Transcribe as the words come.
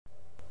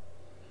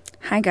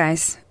Hi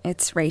guys,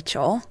 it's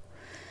Rachel,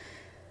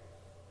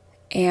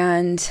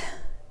 and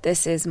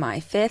this is my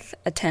 5th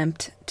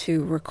attempt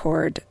to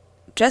record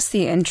just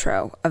the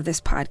intro of this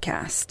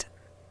podcast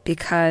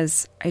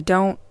because I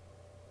don't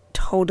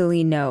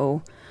totally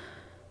know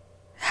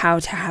how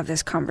to have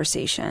this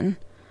conversation,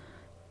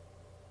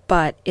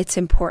 but it's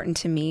important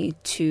to me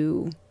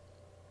to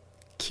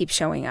keep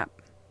showing up.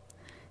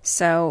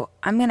 So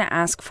I'm going to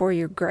ask for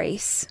your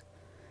grace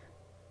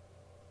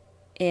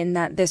in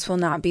that this will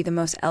not be the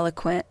most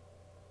eloquent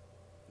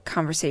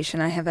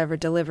conversation I have ever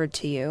delivered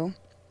to you,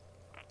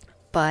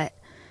 but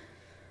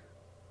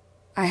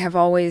I have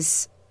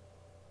always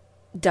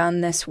done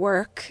this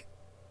work,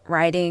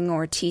 writing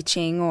or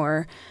teaching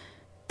or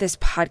this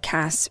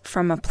podcast,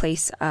 from a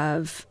place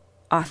of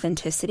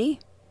authenticity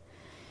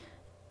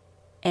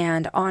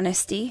and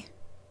honesty.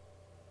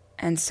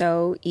 And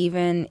so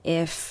even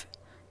if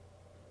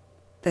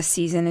the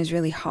season is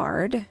really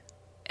hard,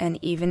 and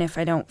even if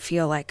I don't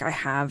feel like I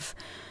have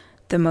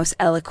the most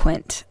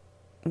eloquent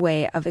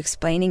way of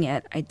explaining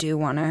it, I do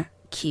want to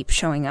keep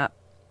showing up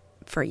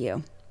for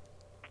you.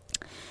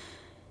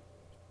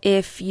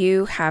 If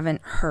you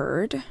haven't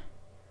heard,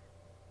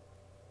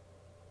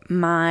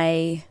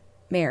 my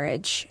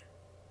marriage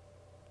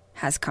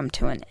has come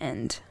to an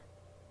end.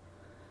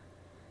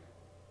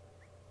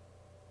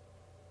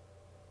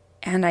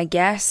 And I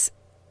guess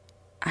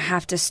I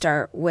have to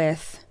start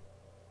with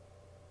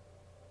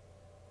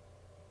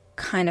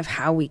kind of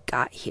how we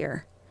got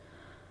here.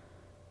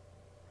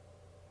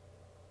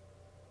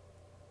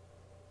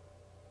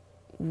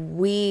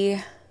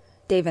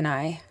 Dave and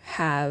I,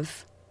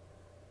 have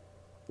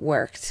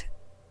worked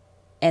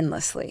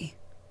endlessly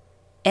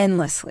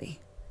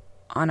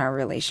on our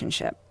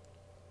relationship.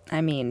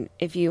 I mean,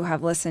 if you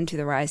have listened to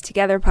the Rise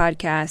Together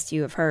podcast,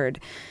 you have heard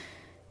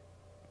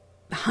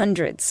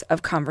hundreds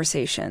of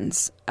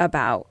conversations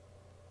about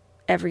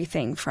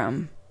everything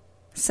from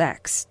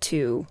sex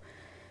to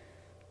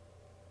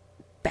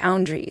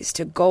boundaries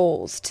to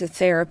goals to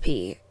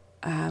therapy.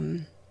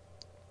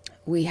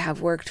 We have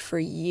worked for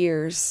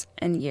years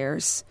and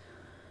years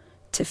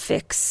to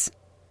fix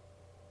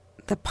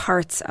the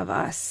parts of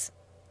us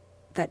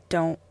that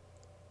don't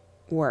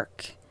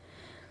work.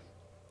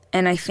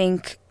 And I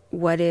think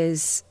what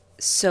is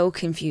so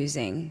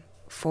confusing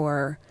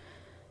for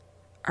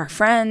our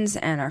friends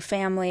and our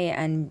family,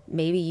 and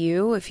maybe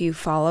you, if you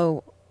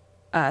follow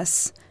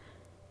us,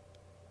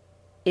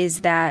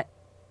 is that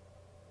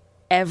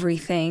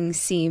everything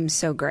seems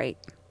so great,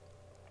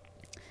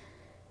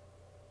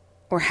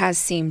 or has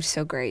seemed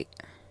so great.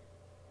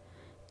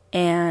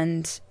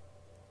 And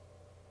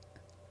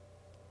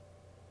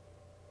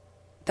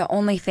the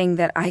only thing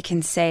that I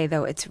can say,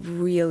 though it's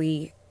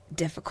really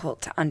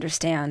difficult to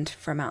understand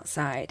from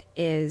outside,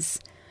 is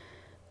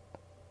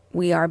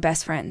we are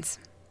best friends.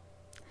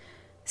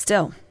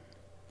 Still,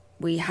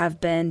 we have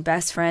been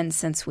best friends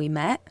since we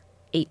met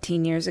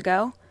 18 years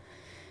ago.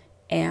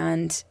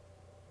 And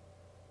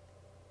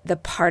the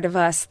part of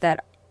us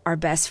that are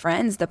best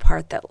friends, the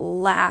part that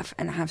laugh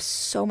and have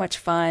so much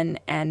fun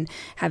and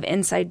have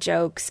inside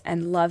jokes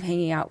and love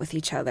hanging out with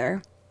each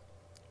other,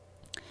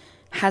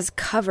 has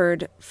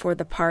covered for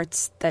the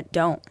parts that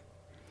don't.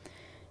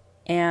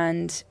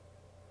 And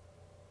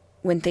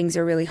when things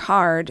are really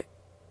hard,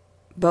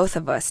 both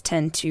of us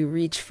tend to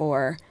reach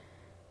for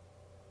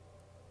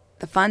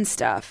the fun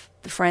stuff,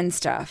 the friend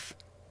stuff,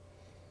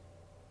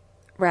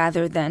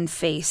 rather than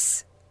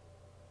face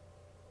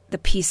the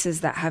pieces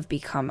that have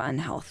become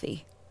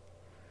unhealthy.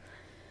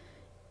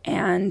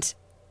 And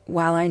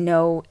while I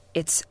know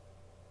it's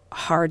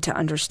hard to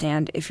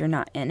understand if you're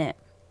not in it,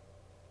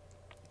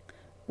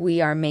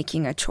 we are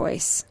making a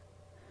choice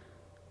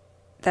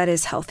that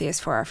is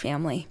healthiest for our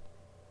family.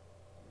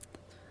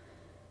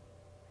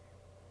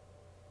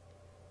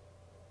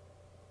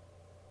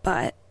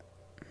 But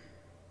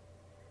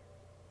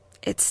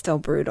it's still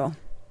brutal.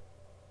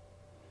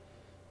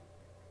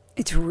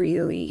 It's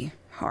really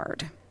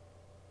hard.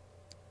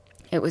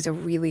 It was a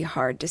really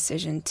hard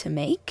decision to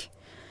make.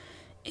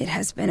 It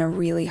has been a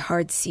really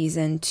hard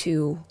season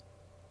to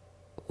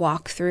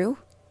walk through.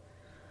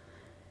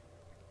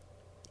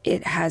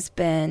 It has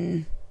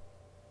been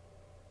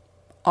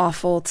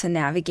awful to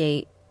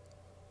navigate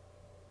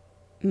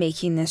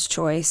making this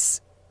choice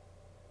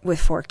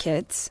with 4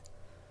 kids.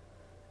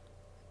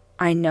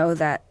 I know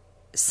that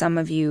some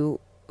of you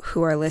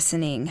who are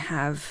listening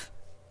have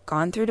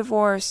gone through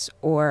divorce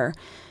or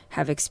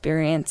have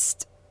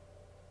experienced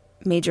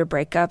major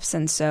breakups,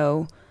 and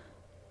so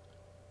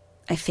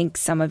I think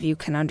some of you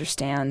can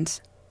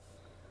understand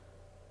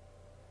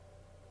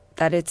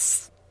that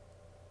it's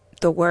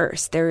the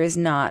worst. There is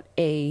not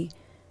a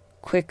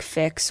quick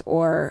fix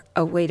or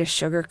a way to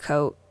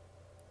sugarcoat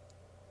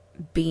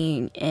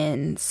being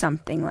in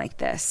something like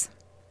this.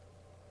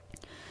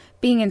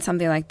 Being in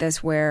something like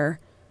this where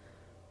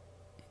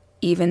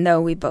even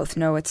though we both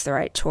know it's the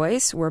right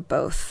choice, we're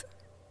both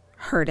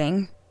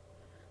hurting,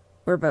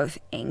 we're both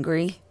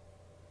angry,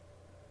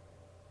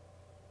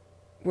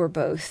 we're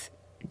both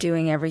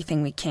doing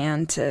everything we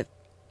can to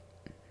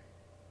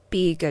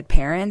be good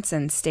parents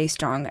and stay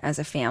strong as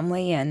a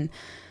family and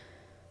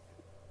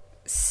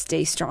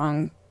stay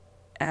strong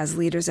as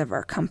leaders of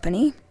our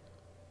company.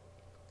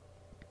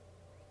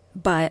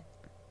 But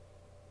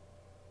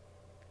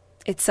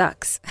it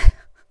sucks.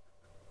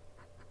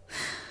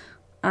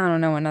 I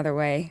don't know another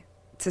way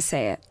to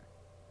say it.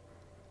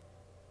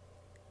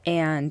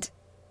 And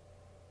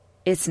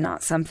it's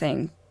not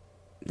something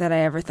that I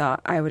ever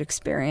thought I would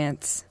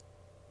experience.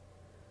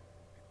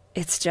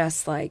 It's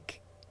just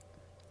like,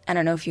 I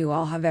don't know if you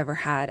all have ever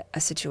had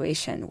a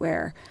situation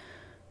where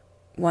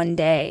one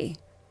day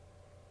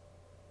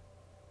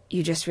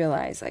you just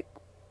realize, like,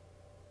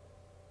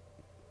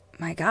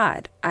 my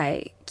God,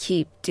 I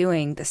keep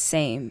doing the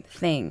same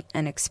thing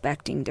and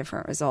expecting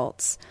different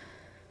results.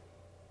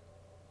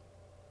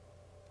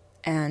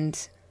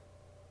 And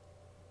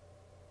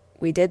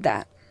we did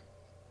that.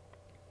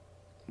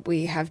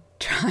 We have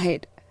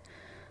tried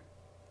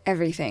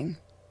everything.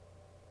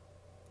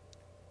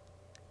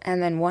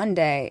 And then one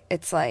day,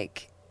 it's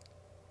like,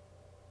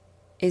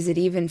 is it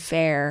even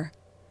fair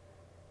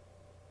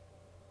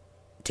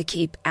to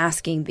keep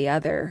asking the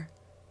other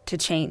to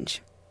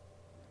change?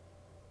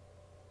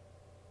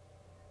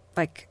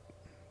 Like,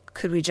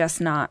 could we just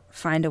not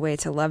find a way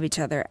to love each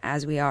other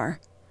as we are,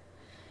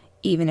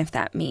 even if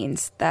that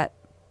means that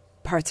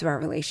parts of our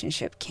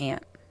relationship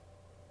can't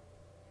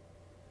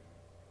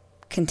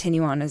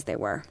continue on as they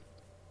were?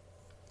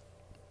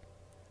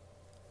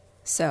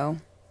 So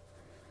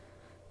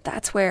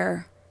that's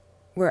where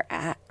we're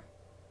at.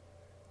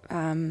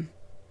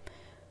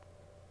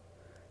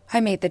 I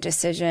made the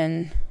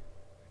decision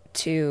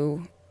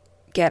to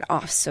get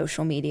off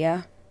social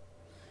media.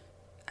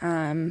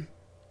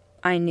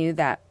 I knew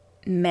that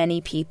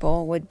many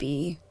people would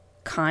be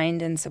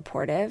kind and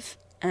supportive,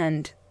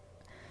 and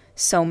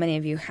so many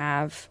of you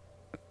have.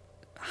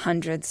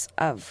 Hundreds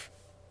of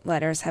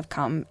letters have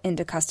come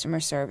into customer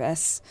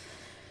service.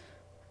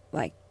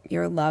 Like,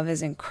 your love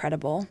is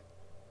incredible.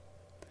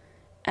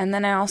 And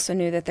then I also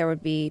knew that there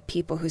would be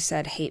people who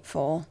said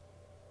hateful,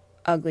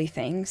 ugly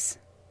things.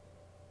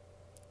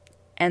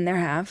 And there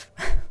have.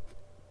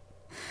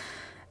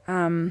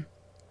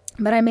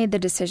 But I made the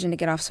decision to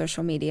get off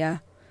social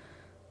media.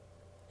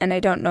 And I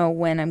don't know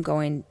when I'm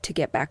going to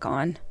get back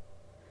on.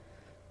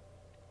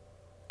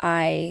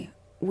 I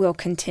will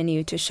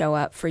continue to show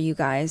up for you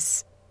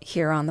guys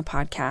here on the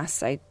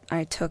podcast.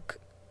 I took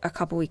a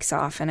couple weeks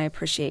off, and I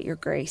appreciate your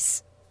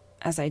grace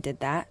as I did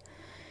that.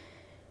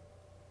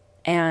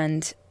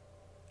 And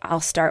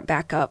I'll start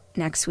back up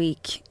next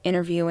week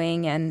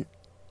interviewing, and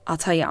I'll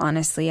tell you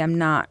honestly, I'm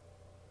not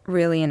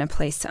really in a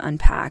place to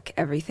unpack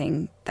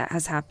everything that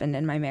has happened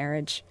in my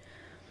marriage.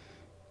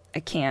 I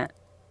can't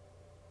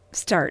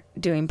start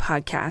doing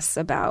podcasts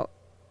about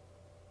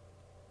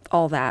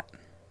all that.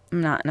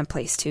 I'm not in a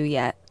place to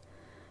yet.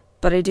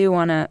 But I do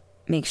want to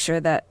make sure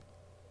that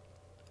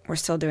we're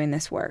still doing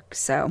this work.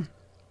 So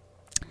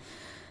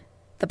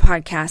the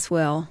podcast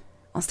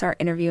I'll start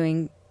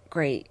interviewing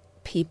great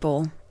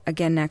people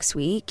again next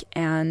week.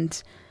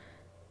 And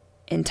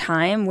in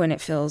time, when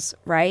it feels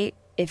right,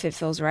 if it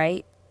feels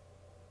right,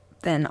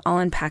 then I'll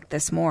unpack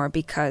this more,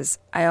 because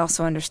I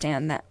also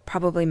understand that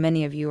probably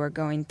many of you are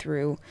going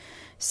through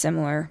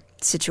similar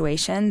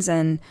situations,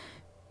 and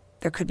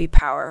there could be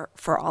power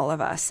for all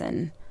of us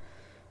in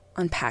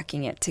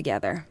unpacking it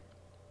together,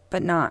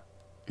 but not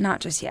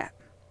just yet.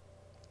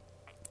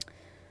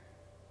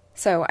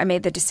 So I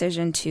made the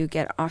decision to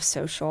get off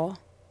social.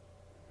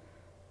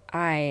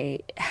 I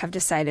have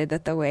decided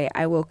that the way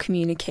I will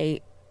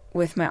communicate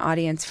with my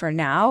audience for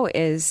now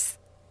is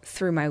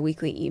through my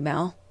weekly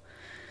email,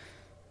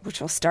 which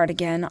will start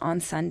again on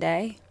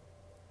Sunday.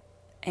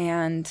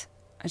 And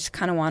I just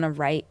kind of want to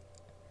write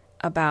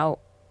about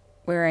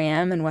where I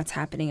am and what's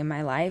happening in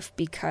my life,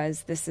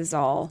 because this is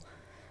all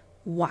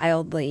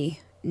wildly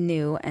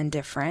new and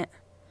different.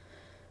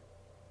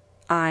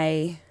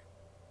 I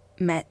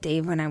met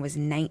Dave when I was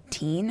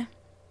 19.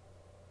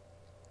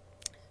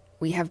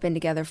 We have been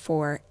together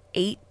for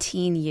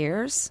 18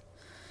 years.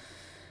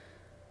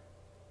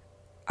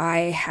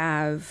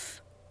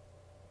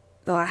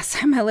 The last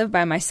time I lived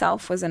by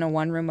myself was in a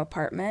one-room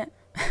apartment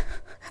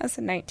as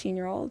a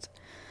 19-year-old.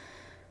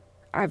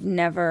 I've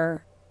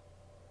never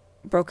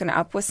broken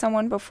up with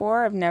someone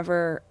before. I've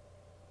never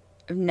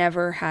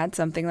had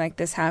something like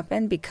this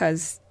happen,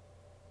 because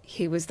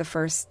he was the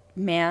first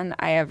man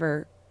I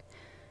ever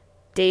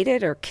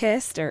dated or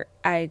kissed,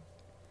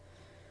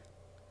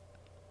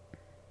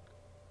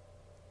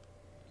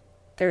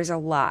 there's a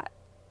lot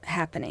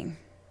happening.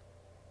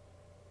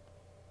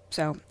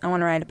 So I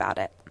want to write about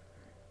it.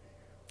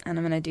 And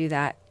I'm going to do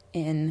that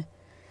in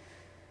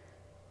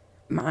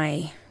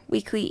my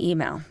weekly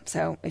email.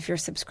 So if you're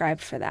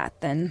subscribed for that,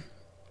 then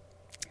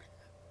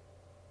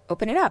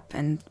open it up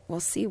and we'll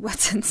see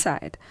what's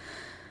inside.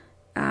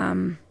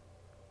 I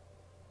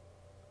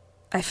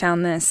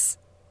found this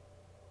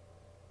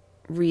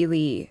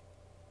really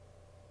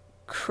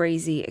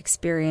crazy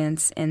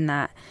experience in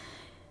that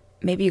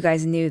maybe you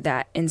guys knew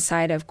that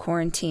inside of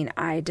quarantine,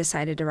 I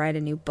decided to write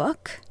a new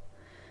book.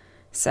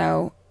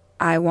 So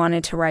I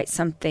wanted to write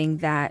something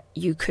that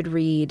you could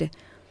read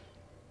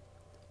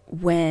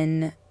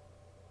when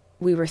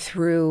we were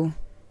through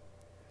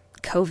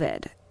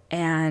COVID.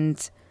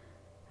 And,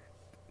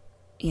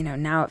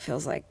 now it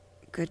feels like,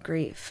 good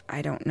grief,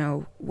 I don't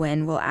know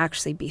when we'll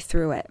actually be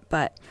through it.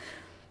 But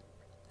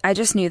I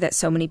just knew that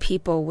so many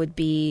people would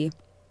be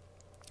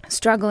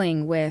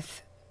struggling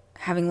with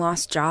having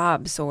lost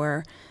jobs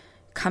or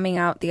coming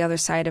out the other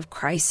side of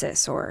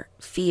crisis or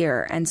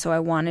fear. And so I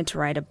wanted to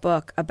write a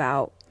book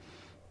about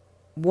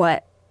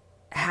what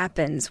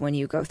happens when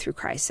you go through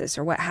crisis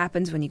or what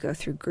happens when you go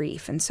through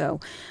grief. And so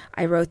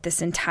I wrote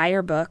this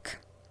entire book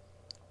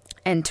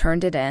and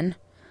turned it in.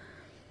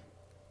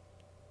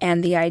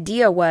 And the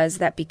idea was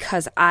that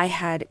because I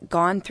had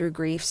gone through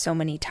grief so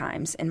many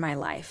times in my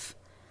life,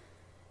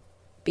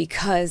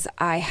 because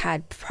I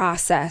had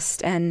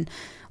processed and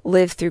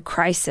lived through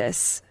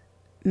crisis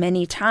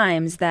many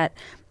times, that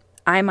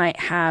I might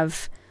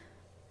have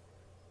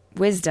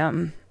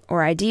wisdom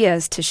or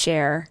ideas to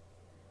share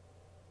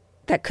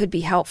that could be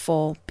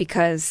helpful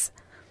because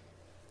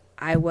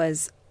I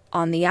was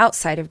on the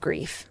outside of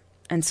grief.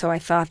 And so I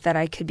thought that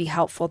I could be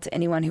helpful to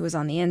anyone who was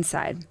on the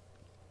inside.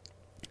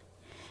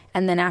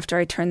 And then after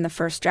I turned the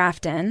first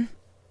draft in,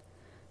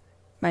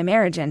 my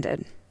marriage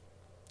ended.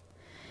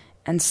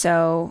 And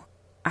so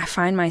I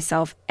find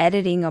myself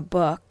editing a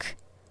book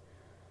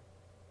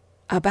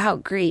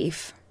about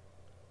grief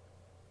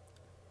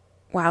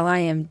while I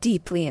am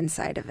deeply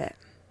inside of it.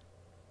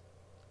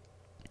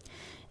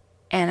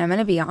 And I'm going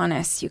to be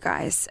honest, you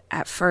guys,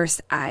 at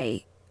first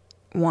I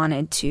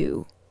wanted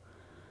to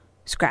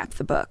scrap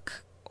the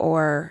book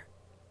or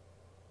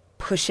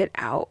push it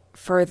out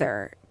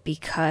further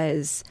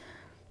because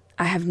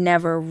I have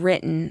never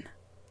written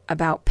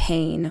about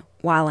pain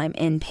while I'm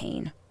in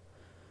pain.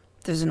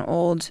 There's an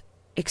old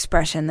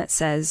expression that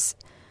says,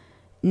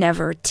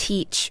 never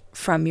teach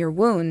from your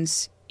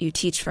wounds, you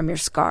teach from your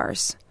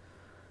scars.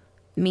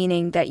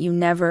 Meaning that you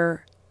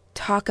never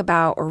talk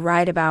about or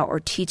write about or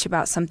teach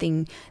about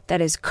something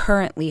that is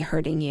currently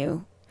hurting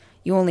you.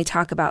 You only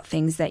talk about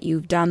things that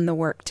you've done the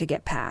work to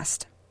get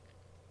past.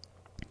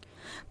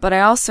 But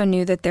I also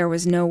knew that there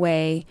was no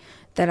way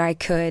that I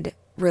could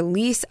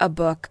release a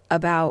book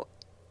about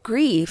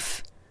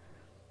grief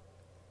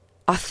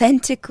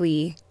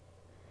authentically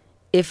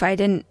if I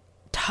didn't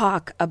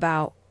talk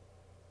about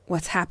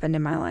what's happened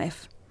in my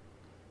life.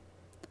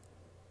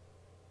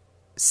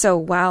 So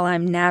while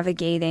I'm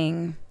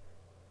navigating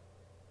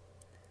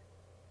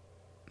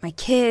my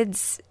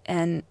kids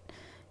and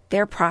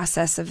their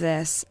process of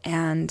this,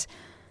 and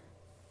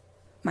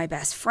my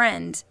best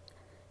friend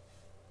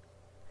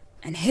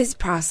and his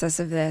process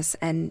of this,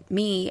 and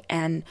me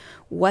and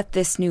what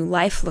this new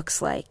life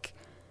looks like,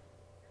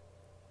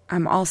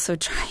 I'm also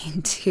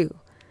trying to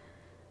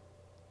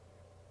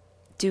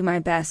do my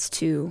best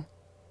to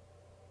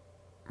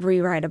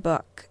rewrite a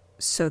book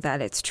so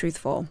that it's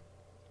truthful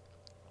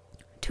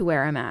to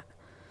where I'm at.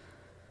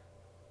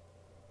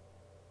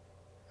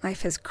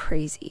 Life is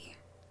crazy.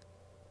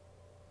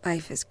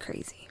 Life is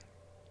crazy.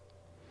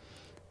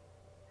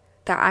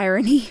 The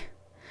irony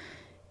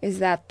is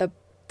that the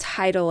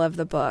title of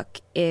the book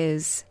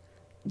is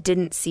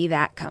Didn't See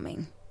That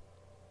Coming.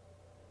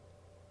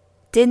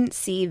 Didn't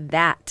see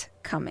that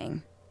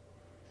coming.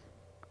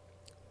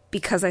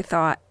 Because I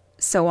thought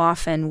so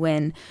often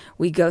when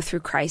we go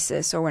through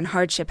crisis or when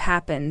hardship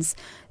happens,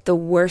 the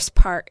worst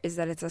part is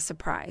that it's a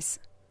surprise.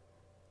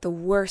 The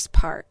worst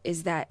part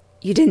is that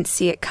you didn't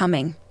see it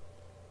coming.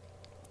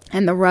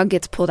 And the rug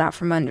gets pulled out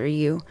from under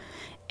you.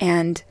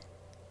 And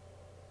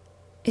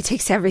it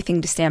takes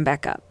everything to stand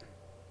back up.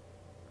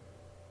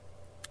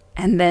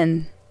 And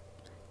then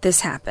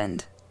this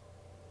happened.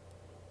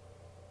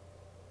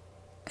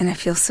 And I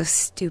feel so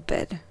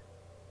stupid.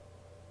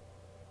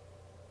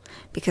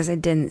 Because I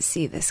didn't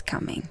see this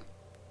coming.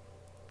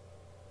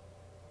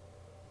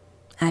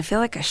 And I feel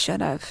like I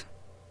should have.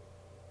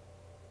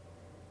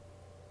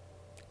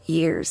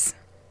 Years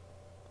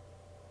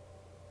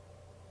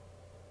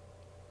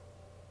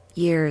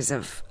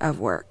of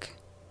work.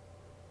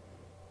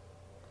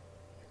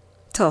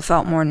 Till it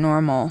felt more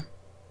normal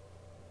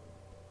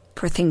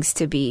for things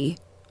to be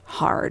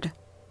hard.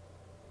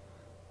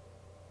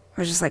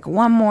 I was just like,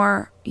 one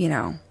more,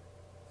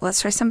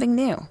 let's try something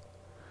new.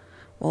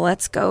 Well,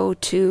 let's go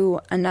to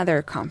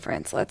another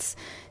conference. Let's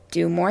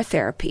do more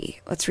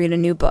therapy. Let's read a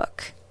new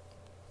book.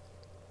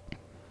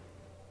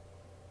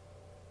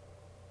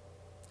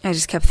 I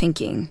just kept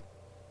thinking,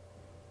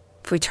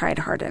 if we tried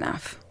hard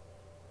enough,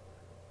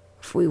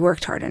 if we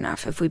worked hard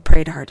enough, if we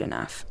prayed hard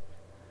enough,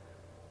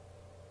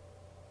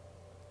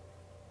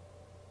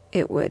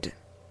 it would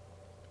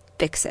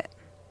fix it.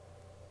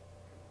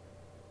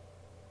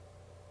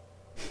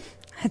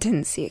 I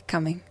didn't see it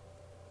coming.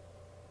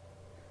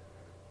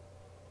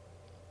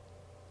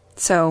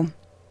 So,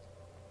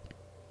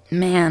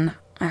 man,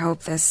 I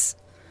hope this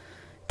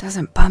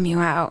doesn't bum you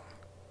out.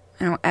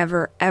 I don't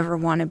ever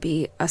want to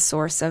be a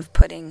source of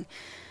putting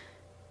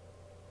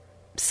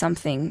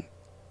something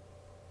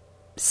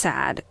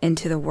sad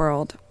into the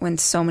world when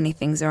so many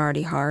things are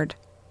already hard.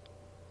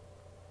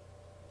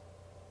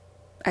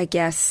 I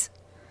guess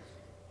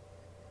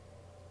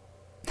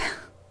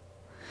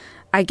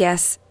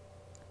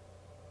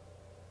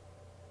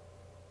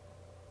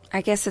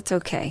it's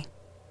okay.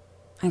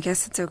 I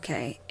guess it's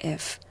okay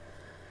if,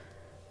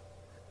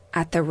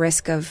 at the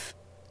risk of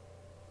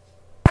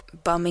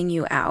bumming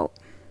you out,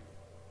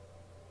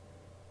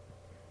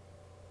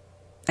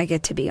 I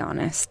get to be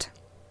honest.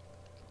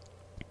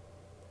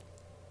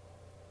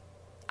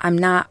 I'm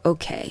not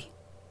okay,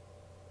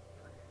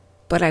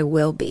 but I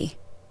will be.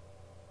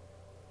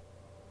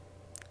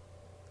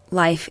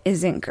 Life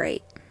isn't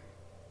great,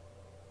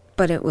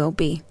 but it will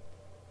be.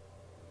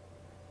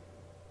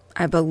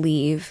 I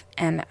believe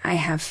and I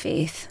have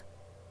faith,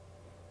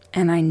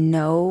 and I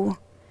know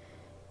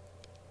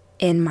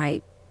in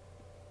my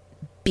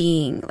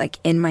being, like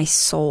in my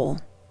soul,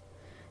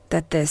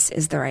 that this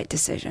is the right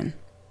decision.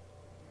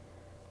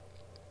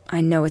 I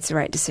know it's the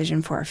right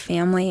decision for our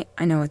family.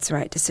 I know it's the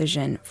right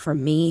decision for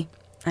me.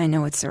 I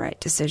know it's the right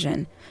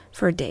decision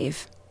for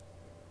Dave.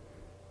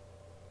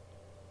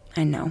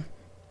 I know.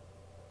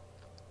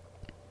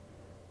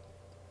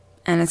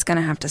 And it's going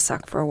to have to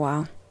suck for a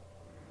while.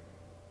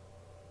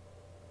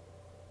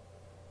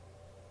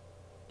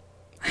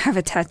 I have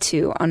a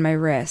tattoo on my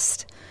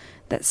wrist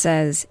that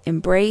says,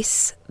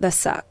 "Embrace the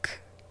suck."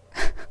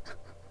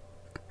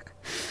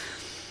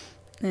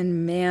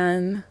 And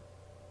man,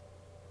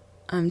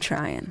 I'm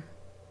trying.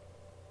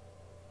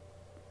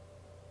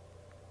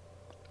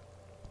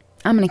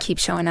 I'm going to keep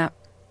showing up.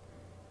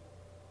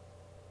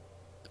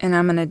 And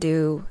I'm going to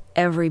do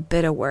every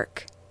bit of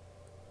work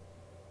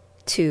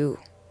to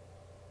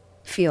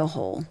feel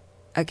whole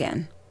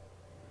again.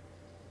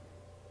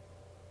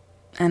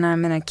 And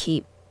I'm going to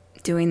keep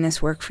doing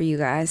this work for you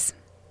guys.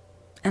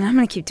 And I'm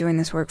going to keep doing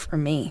this work for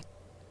me.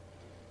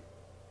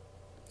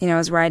 You know, I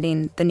was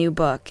writing the new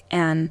book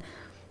and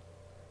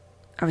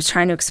I was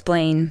trying to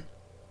explain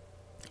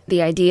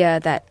the idea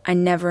that I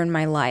never in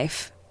my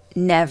life,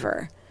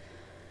 never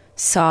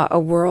saw a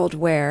world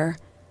where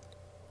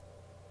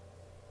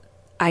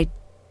I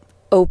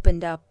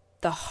opened up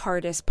the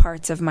hardest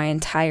parts of my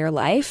entire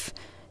life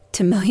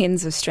to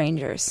millions of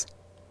strangers.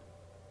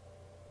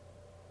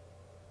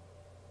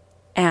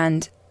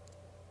 And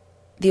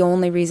the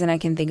only reason I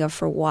can think of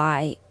for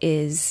why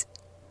is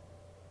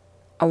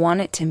I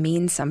want it to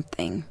mean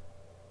something.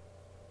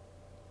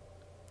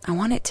 I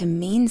want it to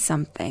mean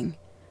something.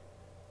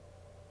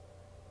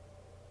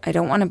 I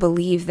don't want to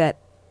believe that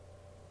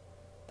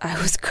I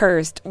was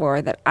cursed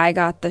or that I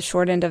got the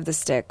short end of the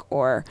stick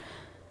or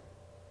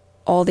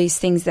all these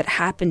things that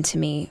happened to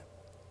me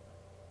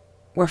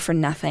were for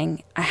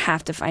nothing. I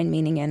have to find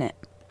meaning in it.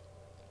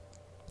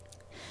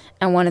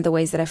 And one of the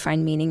ways that I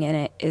find meaning in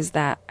it is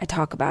that I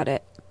talk about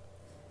it.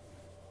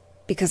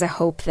 Because I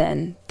hope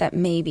then that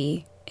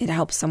maybe it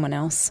helps someone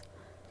else.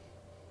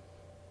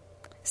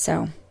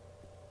 So,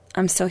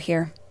 I'm still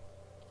here.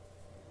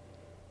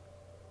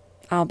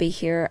 I'll be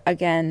here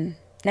again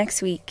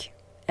next week,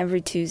 every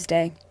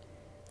Tuesday.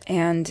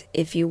 And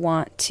if you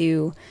want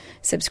to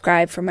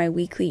subscribe for my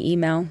weekly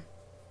email,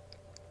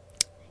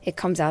 it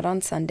comes out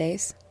on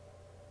Sundays.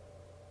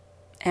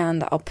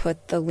 And I'll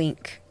put the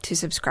link to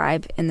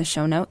subscribe in the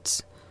show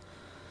notes.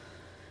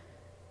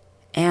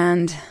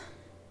 And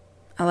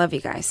I love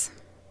you guys.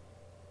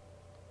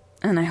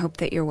 And I hope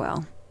that you're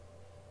well.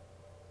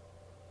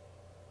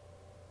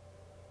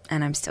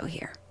 And I'm still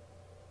here.